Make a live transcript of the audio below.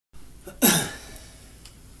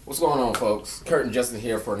What's going on, folks? Kurt and Justin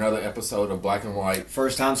here for another episode of Black and White.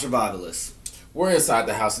 First time survivalists. We're inside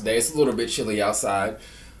the house today. It's a little bit chilly outside.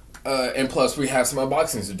 And plus, we have some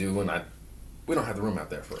unboxings to do, and we don't have the room out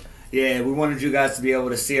there for it. Yeah, we wanted you guys to be able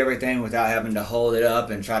to see everything without having to hold it up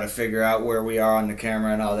and try to figure out where we are on the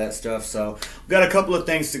camera and all that stuff. So we've got a couple of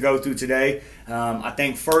things to go through today. I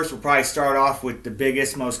think first we'll probably start off with the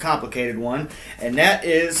biggest, most complicated one, and that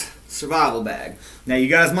is survival bag. Now you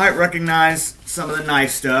guys might recognize some of the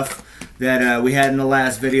knife stuff that we had in the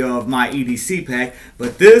last video of my EDC pack,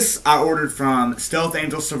 but this I ordered from Stealth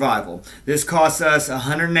Angel Survival. This cost us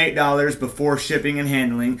 $108 before shipping and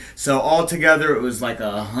handling, so altogether it was like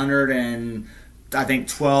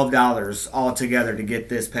 $12 altogether to get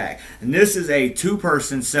this pack. And this is a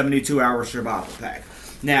two-person 72-hour survival pack.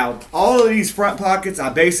 Now, all of these front pockets, I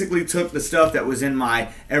basically took the stuff that was in my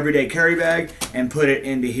everyday carry bag and put it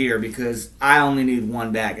into here because I only need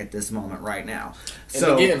one bag at this moment right now. And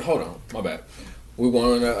again, hold on, my bad. We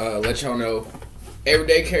want to let y'all know,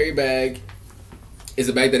 everyday carry bag is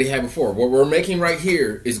a bag that he had before. What we're making right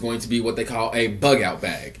here is going to be what they call a bug out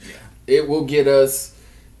bag. Yeah. It will get us,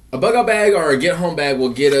 a bug out bag or a get home bag will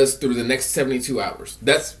get us through the next 72 hours.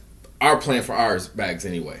 That's our plan for ours bags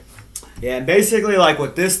anyway. Yeah, and basically like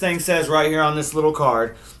what this thing says right here on this little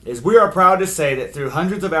card is we are proud to say that through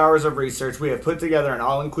hundreds of hours of research, we have put together an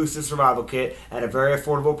all-inclusive survival kit at a very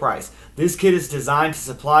affordable price. This kit is designed to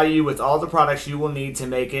supply you with all the products you will need to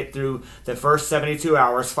make it through the first 72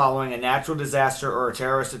 hours following a natural disaster or a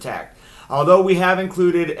terrorist attack. Although we have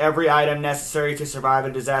included every item necessary to survive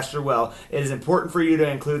a disaster well, it is important for you to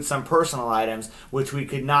include some personal items, which we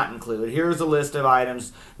could not include. Here's a list of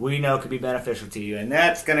items we know could be beneficial to you. And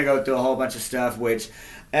that's going to go through a whole bunch of stuff, which,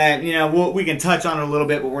 we can touch on it a little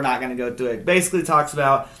bit, but we're not going to go through it. Basically talks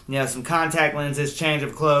about, some contact lenses, change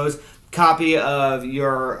of clothes, copy of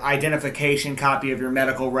your identification, copy of your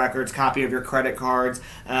medical records, copy of your credit cards,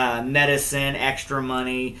 medicine, extra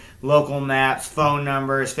money, local maps, phone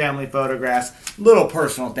numbers, family photographs, little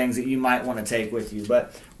personal things that you might want to take with you,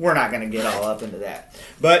 but we're not going to get all up into that.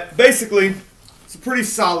 But basically, it's a pretty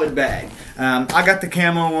solid bag. I got the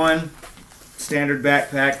camo one, standard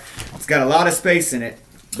backpack. It's got a lot of space in it,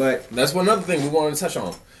 but that's one other thing we wanted to touch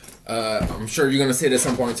on. I'm sure you're going to see it at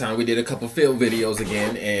some point in time. We did a couple field videos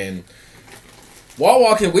again, and while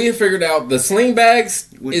walking, we have figured out the sling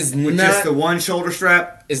bags with just the one shoulder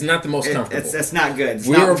strap is not the most comfortable. That's not good.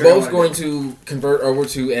 We are both going to convert over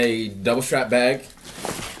to a double strap bag.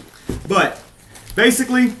 But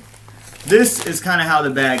basically, this is kind of how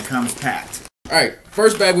the bag comes packed. All right,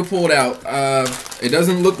 first bag we pulled out. It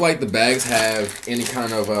doesn't look like the bags have any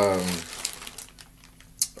kind of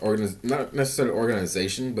not necessarily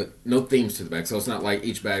organization, but no themes to the bag. So it's not like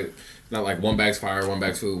each bag, not like one bag's fire, one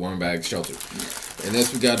bag's food, one bag's shelter. And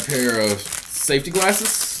this, we got a pair of safety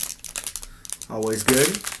glasses. Always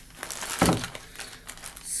good.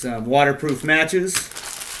 Some waterproof matches.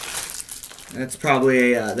 That's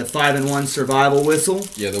probably the 5-in-1 survival whistle.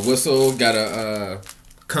 Yeah, the whistle got a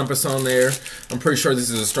compass on there. I'm pretty sure this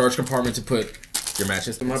is a storage compartment to put your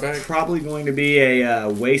matches in my bag. It's probably going to be a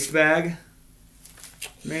waste bag.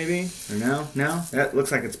 Maybe? Or no? No? That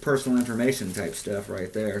looks like it's personal information type stuff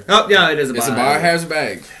right there. Oh, yeah, it is a biohazard. It's a biohazard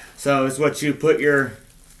bag. So it's what you put your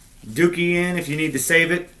dookie in if you need to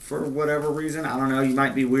save it for whatever reason. I don't know. You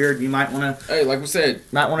might be weird. You might want to... Hey, like we said,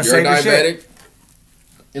 might want to save your shit.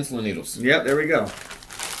 Insulin needles. Yep, there we go.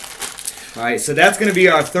 All right, so that's going to be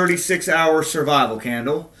our 36-hour survival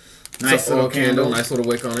candle. Nice little candle. Nice little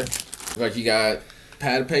wick on it. Like you got...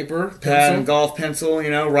 pad of paper, pad and golf pencil,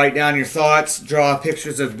 write down your thoughts, draw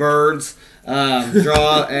pictures of birds,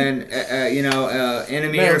 draw an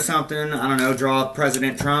enemy or something. I don't know, draw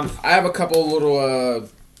President Trump. I have a couple little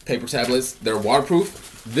paper tablets. They're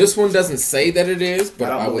waterproof. This one doesn't say that it is,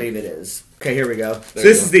 but I don't believe it is. Okay, here we go. So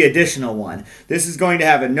this is the additional one. This is going to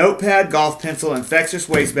have a notepad, golf pencil, infectious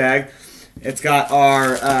waste bag. It's got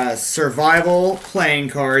our survival playing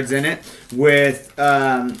cards in it with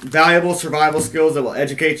valuable survival skills that will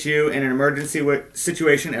educate you in an emergency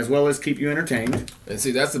situation as well as keep you entertained. And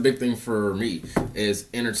see, that's the big thing for me is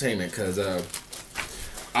entertainment because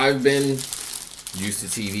I've been used to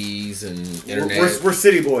TVs and internet. We're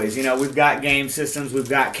city boys. We've got game systems, we've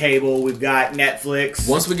got cable, we've got Netflix.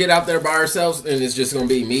 Once we get out there by ourselves and it's just going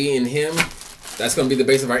to be me and him, that's going to be the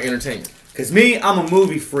base of our entertainment. Because me, I'm a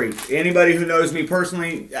movie freak. Anybody who knows me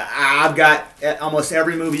personally, I've got almost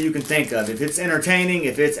every movie you can think of. If it's entertaining,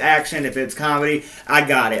 if it's action, if it's comedy, I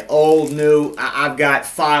got it. Old, new, I've got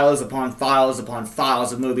files upon files upon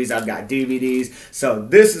files of movies. I've got DVDs. So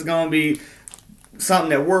this is going to be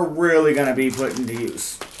something that we're really going to be putting to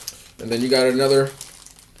use. And then you got a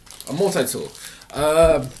multi-tool.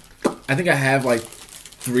 I think I have like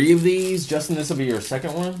 3 of these. Justin, this will be your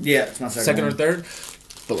second one? Yeah, it's my second or third.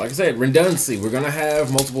 But like I said, redundancy. We're going to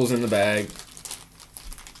have multiples in the bag.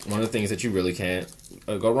 One of the things that you really can't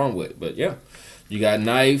go wrong with. But yeah, you got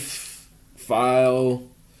knife, file,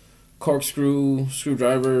 corkscrew,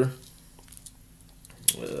 screwdriver.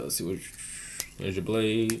 Let's see there's your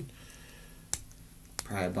blade.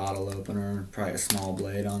 Probably a bottle opener. Probably a small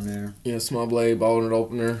blade on there. Yeah, small blade, bottle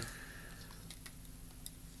opener.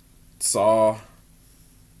 Saw.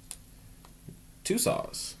 2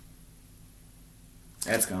 saws.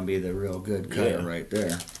 That's going to be the real good cutter right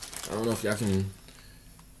there. I don't know if y'all can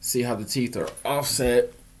see how the teeth are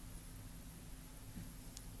offset.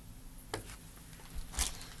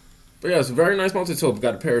 But yeah, it's a very nice multi-tool. We've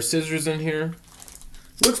got a pair of scissors in here.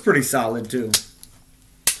 Looks pretty solid too.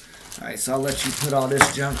 Alright, so I'll let you put all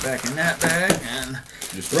this junk back in that bag. And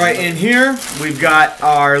right in here, we've got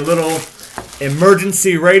our little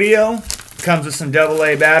emergency radio. Comes with some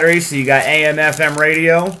AA batteries, so you got AM, FM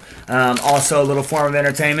radio. Also a little form of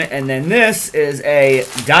entertainment. And then this is a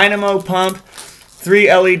dynamo pump,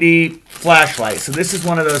 3 LED flashlight. So this is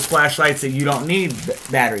one of those flashlights that you don't need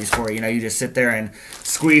batteries for. You know, you just sit there and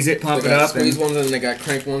squeeze it, pump it up. Squeeze ones and they got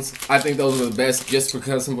crank ones. I think those are the best just because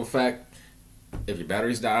of the simple fact, if your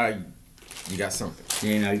batteries die, you got something.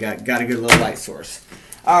 You know, you got a good little light source.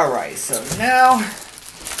 All right, so now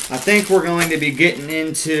I think we're going to be getting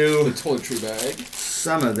into the toiletry bag.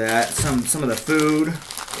 Some of that, some of the food.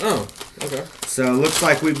 Oh, okay. So it looks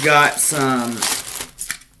like we've got some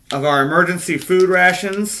of our emergency food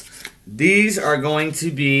rations. These are going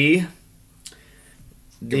to be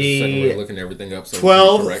the looking everything up, so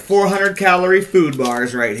 12 400-calorie food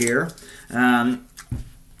bars right here.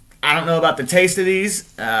 I don't know about the taste of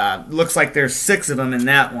these. Looks like there's 6 of them in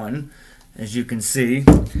that one, as you can see.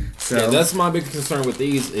 So yeah, that's my big concern with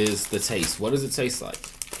these is the taste. What does it taste like?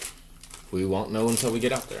 We won't know until we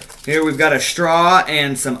get out there. Here we've got a straw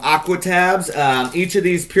and some aqua tabs. Each of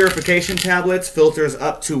these purification tablets filters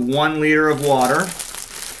up to 1 liter of water.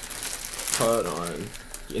 Hold on.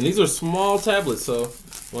 And these are small tablets, so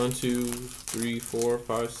 1, 2, 3, 4,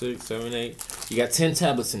 5, 6, 7, 8. You got 10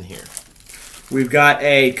 tablets in here. We've got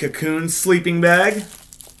a cocoon sleeping bag.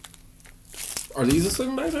 Are these the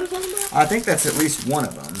sleeping bags they're talking about? I think that's at least one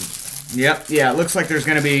of them. Yep, yeah, it looks like there's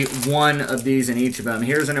going to be 1 of these in each of them.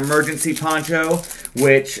 Here's an emergency poncho,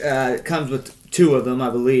 which comes with 2 of them, I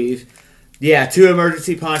believe. Yeah, 2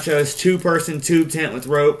 emergency ponchos, 2-person tube tent with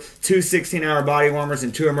rope, 2 16-hour body warmers,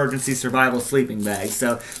 and 2 emergency survival sleeping bags.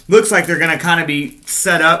 So, looks like they're going to kind of be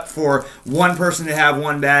set up for one person to have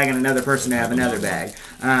 1 bag and another person to have another bag.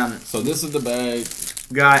 So, this is the bag.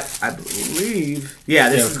 Got, I believe, yeah,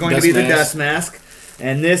 this is going to be the dust mask.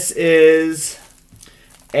 And this is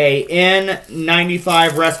a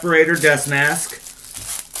N95 respirator dust mask.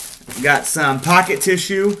 Got some pocket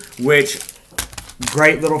tissue, which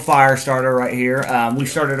great little fire starter right here. We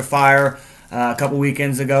started a fire a couple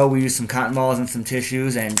weekends ago. We used some cotton balls and some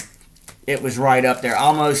tissues, and it was right up there.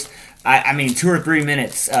 Almost, I mean, 2 or 3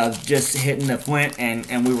 minutes of just hitting the flint,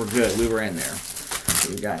 and we were good. We were in there. So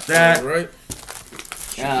we got that. All right.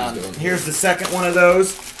 Here's the second one of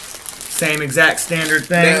those. Same exact standard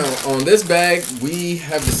thing. Now, on this bag, we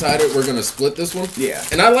have decided we're going to split this one. Yeah.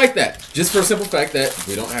 And I like that. Just for a simple fact that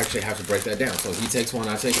we don't actually have to break that down. So he takes one,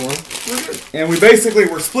 I take one. We're good. And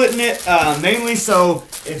we're splitting it mainly so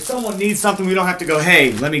if someone needs something, we don't have to go,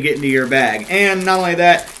 hey, let me get into your bag. And not only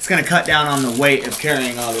that, it's going to cut down on the weight of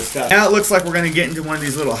carrying all this stuff. Now it looks like we're going to get into one of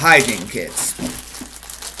these little hygiene kits.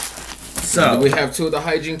 So, do we have 2 of the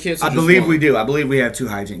hygiene kits? I believe we do. I believe we have 2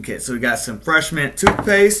 hygiene kits. So we got some Fresh Mint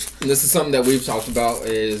toothpaste. And this is something that we've talked about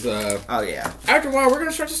is, oh yeah. After a while, we're going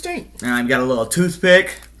to start to stink. And I've got a little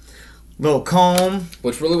toothpick, little comb.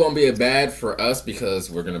 Which really won't be bad for us because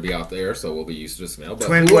we're going to be out there, so we'll be used to the smell. But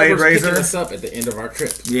twin blade razor. Picking this up at the end of our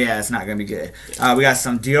trip. Yeah, it's not going to be good. We got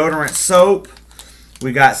some deodorant soap.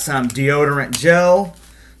 We got some deodorant gel,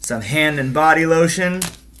 some hand and body lotion,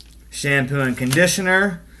 shampoo and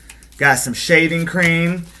conditioner. Got some shaving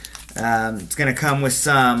cream. It's going to come with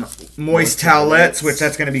some moist towelettes, which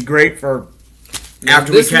that's going to be great for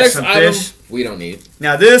after we catch some fish. We don't need.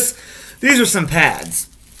 Now these are some pads.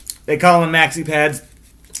 They call them maxi pads.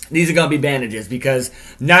 These are going to be bandages because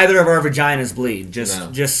neither of our vaginas bleed.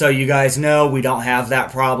 Just so you guys know, we don't have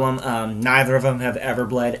that problem. Neither of them have ever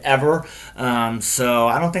bled ever. So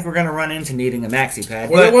I don't think we're going to run into needing a maxi pad.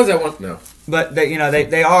 Well, there was that one. No. But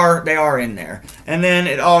they are in there, and then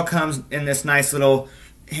it all comes in this nice little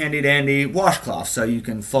handy dandy washcloth, so you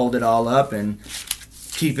can fold it all up and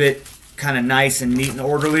keep it kind of nice and neat and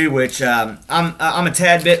orderly. Which I'm a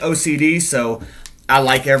tad bit OCD, so I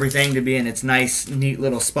like everything to be in its nice, neat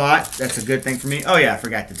little spot. That's a good thing for me. Oh yeah, I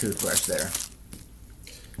forgot the toothbrush there.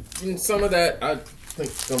 And some of that, I think,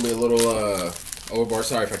 it's gonna be a little overboard.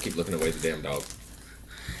 Sorry if I keep looking away the damn dog.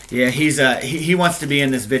 Yeah, he wants to be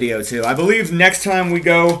in this video too. I believe next time we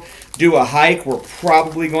go do a hike, we're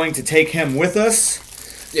probably going to take him with us.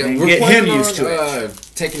 Yeah, and we're get him planning used to on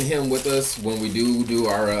it. taking him with us when we do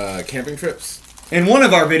our camping trips. In one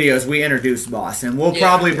of our videos, we introduced Boss, and we'll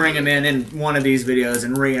probably bring him in one of these videos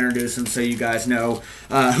and reintroduce him so you guys know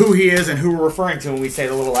who he is and who we're referring to when we say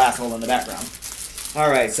the little asshole in the background. All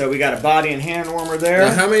right, so we got a body and hand warmer there.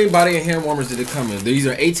 Now, how many body and hand warmers did it come in? These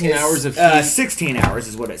are 18 hours of heat. 16 hours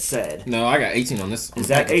is what it said. No, I got 18 on this. Is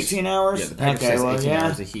that 18 hours? Yeah, the package says 18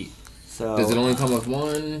 hours of heat. So does it only come with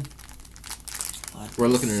one? We're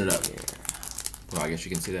looking it up. Well, I guess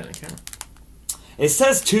you can see that in the camera. It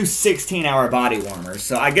says 2 16-hour body warmers,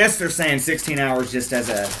 so I guess they're saying 16 hours just as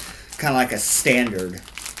a kind of like a standard.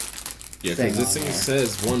 Yeah, because this thing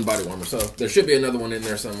says one body warmer, so there should be another one in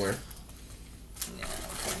there somewhere.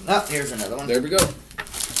 Oh, here's another one. There we go.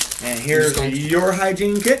 And here's your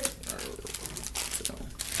hygiene kit. So,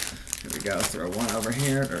 here we go. Throw one over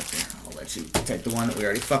here. Or, I'll let you take the one that we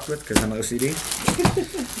already fucked with because I'm OCD.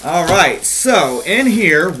 All right. So, in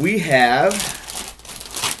here we have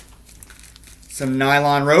some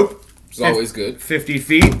nylon rope. It's always good. 50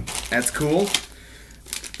 feet. That's cool.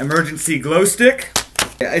 Emergency glow stick.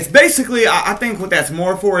 It's basically, I think what that's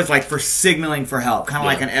more for is like for signaling for help, kind of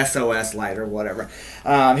like an SOS light or whatever.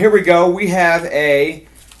 Here we go. We have a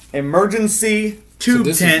emergency tube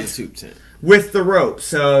tent, is the tube tent with the rope.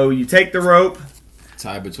 So you take the rope,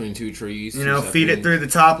 tie between two trees, feed it through the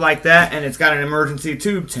top like that, and it's got an emergency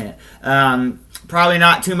tube tent. Probably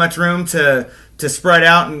not too much room to spread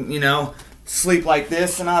out and sleep like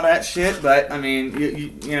this and all that shit, but I mean,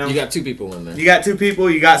 you got two people in there. You got two people,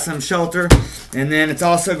 you got some shelter, and then it's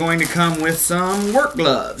also going to come with some work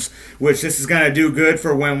gloves, which this is going to do good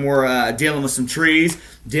for when we're dealing with some trees,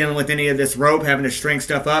 dealing with any of this rope, having to string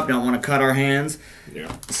stuff up, don't want to cut our hands.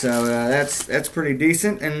 Yeah. So that's pretty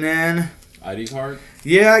decent. And then ID card?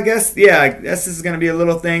 Yeah, I guess this is going to be a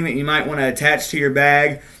little thing that you might want to attach to your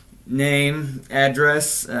bag, name,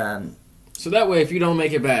 address, so that way, if you don't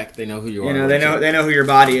make it back, they know who you are. They know who your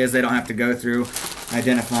body is. They don't have to go through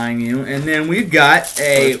identifying you. And then we've got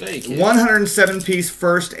a 107-piece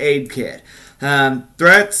first aid kit.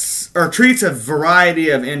 Treats a variety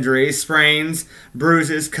of injuries, sprains,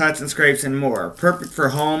 bruises, cuts, and scrapes, and more. Perfect for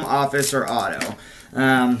home, office, or auto.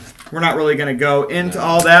 We're not really going to go into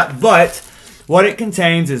all that, but what it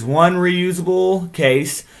contains is one reusable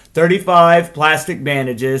case, 35 plastic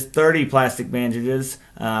bandages, 30 plastic bandages.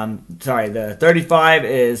 The 35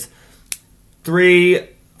 is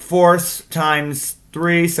 3/4 times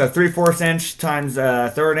 3, so 3/4 inch times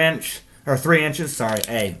 1/3 inch, or 3 inches. Sorry,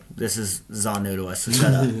 hey, this is all new to us, so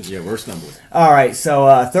shut up. Yeah, we're stumbling. All right,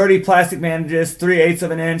 so 30 plastic bandages, 3/8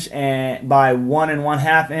 of an inch and by 1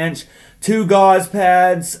 1/2 inch, 2 gauze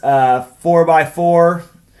pads, 4x4.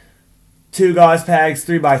 2 gauze pads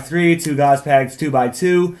 3x3, 2 gauze pads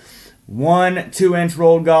 2x2, 1 2-inch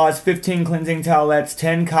rolled gauze, 15 cleansing towelettes,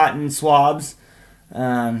 10 cotton swabs.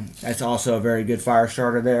 That's also a very good fire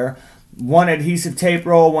starter there. 1 adhesive tape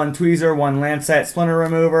roll, 1 tweezer, 1 lancet splinter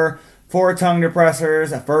remover, 4 tongue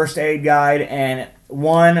depressors, a first aid guide, and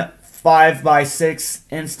 1 5x6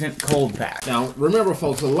 instant cold pack. Now, remember,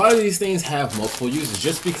 folks, a lot of these things have multiple uses.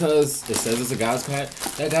 Just because it says it's a gauze pad,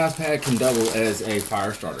 that gauze pad can double as a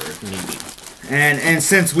fire starter if need be. And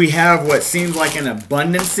since we have what seems like an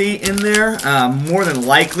abundancy in there, more than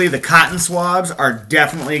likely the cotton swabs are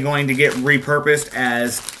definitely going to get repurposed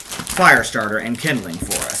as fire starter and kindling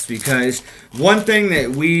for us. Because one thing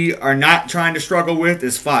that we are not trying to struggle with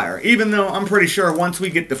is fire. Even though I'm pretty sure once we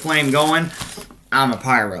get the flame going, I'm a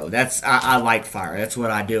pyro. I like fire. That's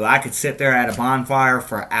what I do. I could sit there at a bonfire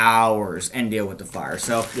for hours and deal with the fire.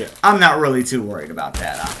 So yeah. I'm not really too worried about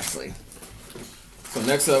that, honestly. So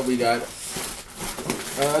next up we got,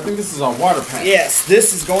 I think this is our water pack. Yes,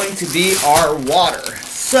 this is going to be our water.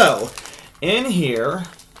 So in here,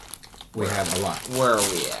 we have a lot. Where are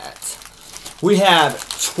we at? We have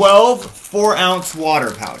 12 4-ounce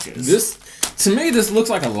water pouches. To me, this looks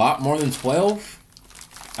like a lot more than 12.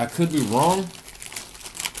 I could be wrong.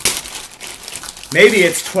 Maybe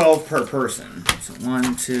it's 12 per person. So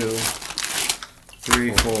 1, 2,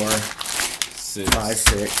 3, 4, 5,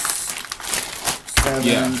 6,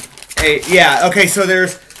 7, 8. Yeah, okay, so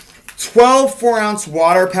there's 12 4-ounce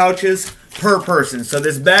water pouches per person. So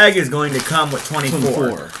this bag is going to come with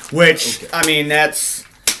 24. Which, okay. I mean, that's...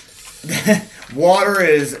 Water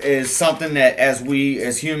is something that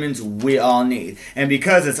as humans, we all need. And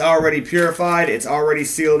because it's already purified, it's already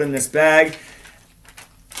sealed in this bag,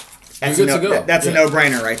 that's a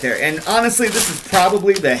no-brainer right there. And honestly, this is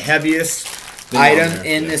probably the heaviest item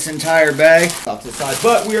in this entire bag. Off to the side.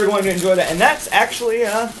 But we are going to enjoy that. And that's actually,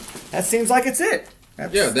 that seems like it's it.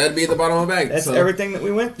 That'd be the bottom of the bag. That's everything that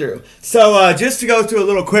we went through. So just to go through a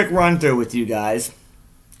little quick run through with you guys.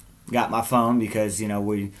 Got my phone because, we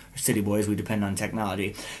are city boys. We depend on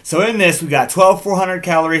technology. So in this, we got 12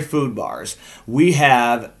 400-calorie food bars. We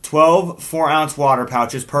have 12 4-ounce water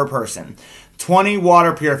pouches per person. 20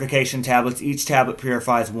 water purification tablets. Each tablet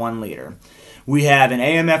purifies 1 liter. We have an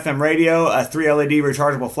AM/FM radio, a 3 LED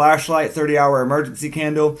rechargeable flashlight, 30-hour emergency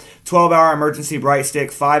candle, 12-hour emergency bright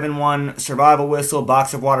stick, 5-in-1 survival whistle,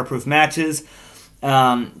 box of waterproof matches,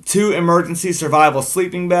 2 emergency survival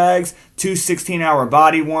sleeping bags, 2 16-hour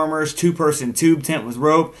body warmers, 2-person tube tent with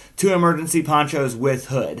rope, 2 emergency ponchos with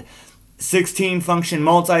hood, 16-function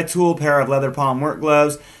multi-tool, pair of leather palm work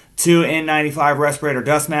gloves, 2 N95 respirator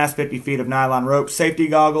dust masks, 50 feet of nylon rope, safety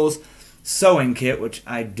goggles, sewing kit, which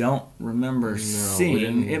I don't remember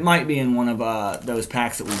seeing. It might be in one of those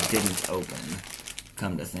packs that we didn't open,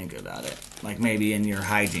 come to think about it. Like maybe in your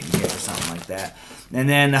hygiene kit or something like that. And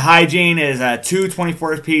then the hygiene is 2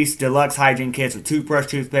 24-piece deluxe hygiene kits with toothbrush,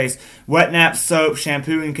 toothpaste, wet nap, soap,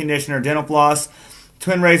 shampoo and conditioner, dental floss,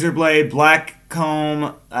 twin razor blade, black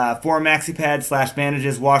comb, 4 maxi pads /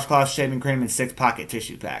 bandages, washcloth, shaving cream, and 6 pocket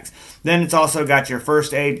tissue packs. Then it's also got your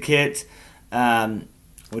first aid kit,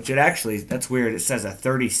 which that's weird. It says a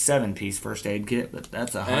 37-piece first aid kit, but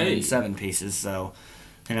that's 107 pieces, so...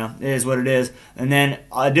 it is what it is. And then,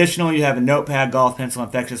 additional, you have a notepad, golf pencil,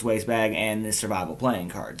 infectious waste bag, and the survival playing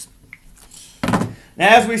cards. Now,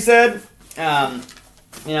 as we said,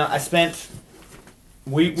 I spent...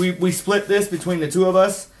 We split this between the two of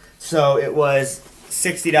us, so it was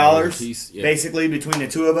 $60 basically between the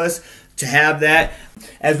two of us to have that.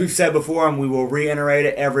 As we've said before, and we will reiterate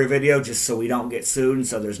it every video just so we don't get sued and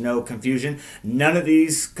so there's no confusion, none of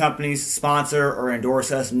these companies sponsor or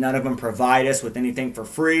endorse us. None of them provide us with anything for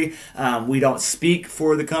free. We don't speak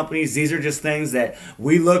for the companies. These are just things that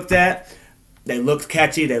we looked at. They looked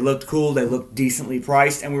catchy, they looked cool, they looked decently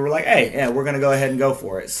priced, and we were like, hey, yeah, we're going to go ahead and go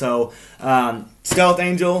for it. So, Stealth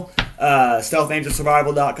Angel,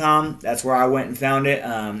 stealthangelsurvival.com, that's where I went and found it.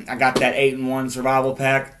 I got that 8-in-1 survival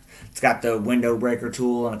pack. It's got the window breaker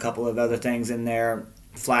tool and a couple of other things in there,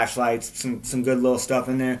 flashlights, some good little stuff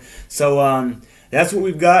in there. So, that's what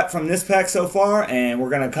we've got from this pack so far, and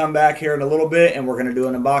we're going to come back here in a little bit, and we're going to do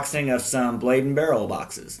an unboxing of some Blade and Barrel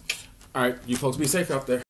boxes. All right, you folks be safe out there.